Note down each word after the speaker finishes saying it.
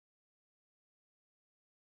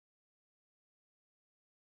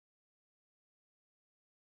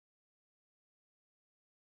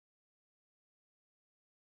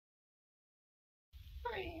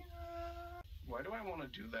Why do I want to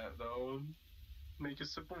do that though? Make a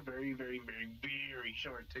simple, very, very, very, very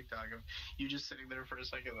short TikTok of you just sitting there for a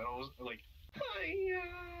second and I was like, hiya.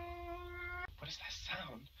 What is that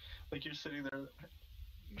sound? Like you're sitting there.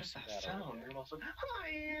 What is that sound? And also,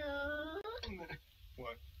 hiya. And then,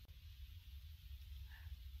 what?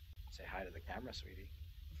 Say hi to the camera, sweetie.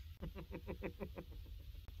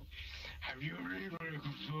 Have you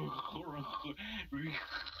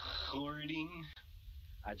recording?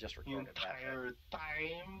 I just The recorded entire that.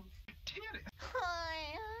 time. Did it?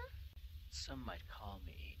 Some might call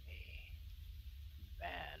me a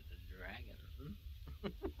bad dragon.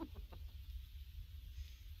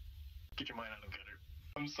 Get your mind out of the gutter.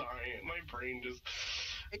 I'm sorry, my brain just.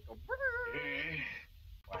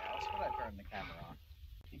 Wow, else would I turn the camera on?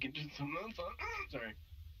 You can do some notes on. Sorry.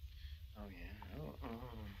 Oh yeah. Oh.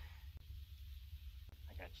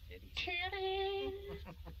 I got your titties. Titties.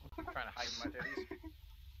 I'm trying to hide my titties.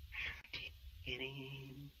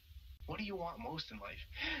 Titties. What do you want most in life?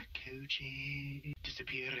 Coochie.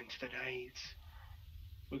 Disappear into the night.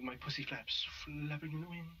 With my pussy flaps flapping in the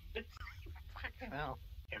wind. Fucking hell.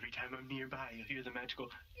 Every time I'm nearby, you'll hear the magical.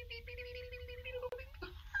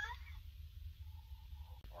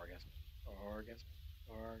 Orgasm. Orgasm.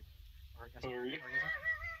 Orgasm.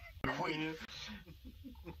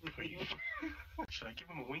 Should I give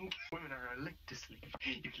him a wink? Women are lick to sleep.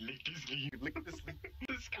 You can lick to sleep. Lick to sleep.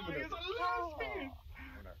 The sky is a lesbian.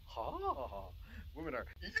 Women are. Women are.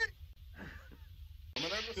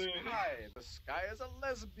 Women are the sky. The sky is a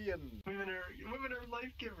lesbian. Women are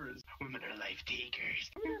life givers. Women are life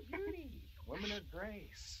takers. Women are beauty. Women are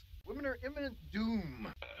grace. Women are imminent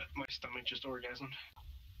doom. My stomach just orgasmed.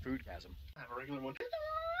 Foodgasm. I have a regular one.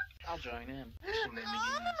 I'll join in.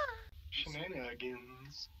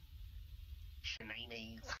 Shenanigans.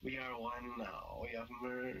 Shenanigans. We are one now. We have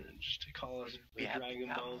merged to call us the Dragon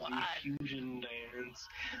Ball Z Fusion Dance.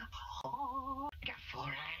 Oh, I got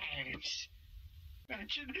 4 hands.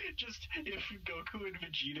 Imagine just if Goku and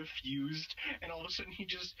Vegeta fused, and all of a sudden he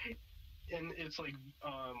just, and it's like,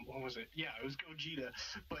 what was it? Yeah, it was Gogeta,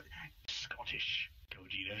 but Scottish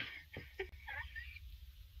Gogeta.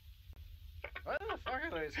 What the fuck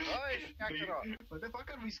are they Scottish? What the fuck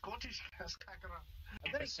are we Scottish Kakarot?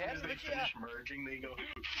 And then As soon as they finish merging, they go,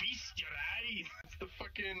 feast your eyes! It's the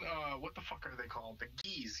fucking, what the fuck are they called? The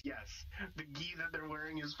geese, yes. The gi that they're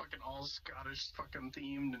wearing is fucking all Scottish fucking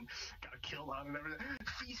themed and got a kilt on and everything.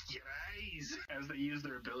 Feast your eyes! As they use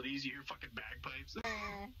their abilities, you hear fucking bagpipes.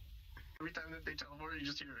 Every time that they teleport, you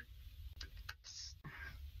just hear it.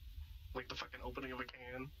 Like the fucking opening of a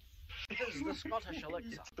can. This is the Scottish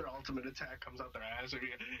elixir. Their ultimate attack comes out their ass, and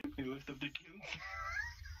they lift up the kilts.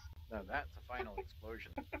 No, that's a final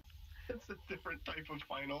explosion. It's a different type of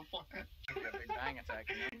final flash. A big bang attack,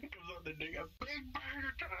 you know? It comes out the dick, a big bang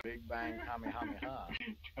attack. Big bang, Kamehameha.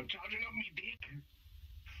 I'm charging up me dick.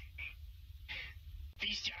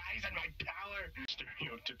 Feast your eyes on my power.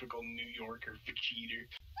 Stereotypical New Yorker for cheater.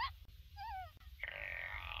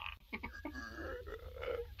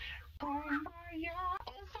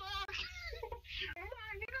 Oh fuck!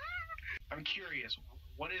 I'm curious,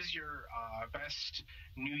 what is your best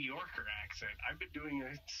New Yorker accent? I've been doing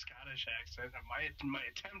a Scottish accent, my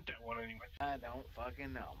attempt at one anyway. I don't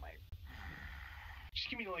fucking know, mate. Just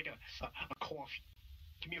give me like a coffee.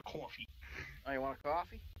 Give me a coffee. Oh, you want a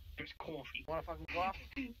coffee? There's coffee. You want a fucking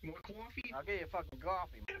coffee? You want coffee? I'll get you a fucking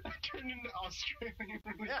coffee. I turned into Australian.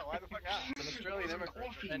 Yeah, why the fuck not? It's an Australian immigrant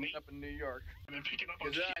coffee, ending mate. up in New York. And then picking up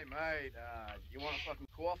on Good shit. day, mate. You want a fucking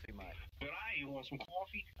coffee, mate? Good eye, you want some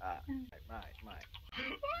coffee? Mate.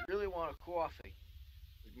 You really want a coffee?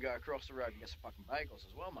 We can go across the road and get some fucking bagels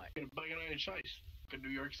as well, mate. Get a bacon, egg, and cheese. Good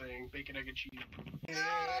New York saying, bacon, egg, and cheese.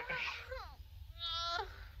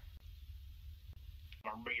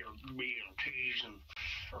 Or BLTs and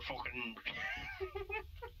or fucking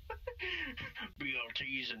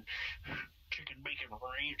BLTs and chicken bacon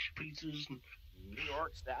ranch pizzas and New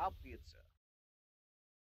York style pizza.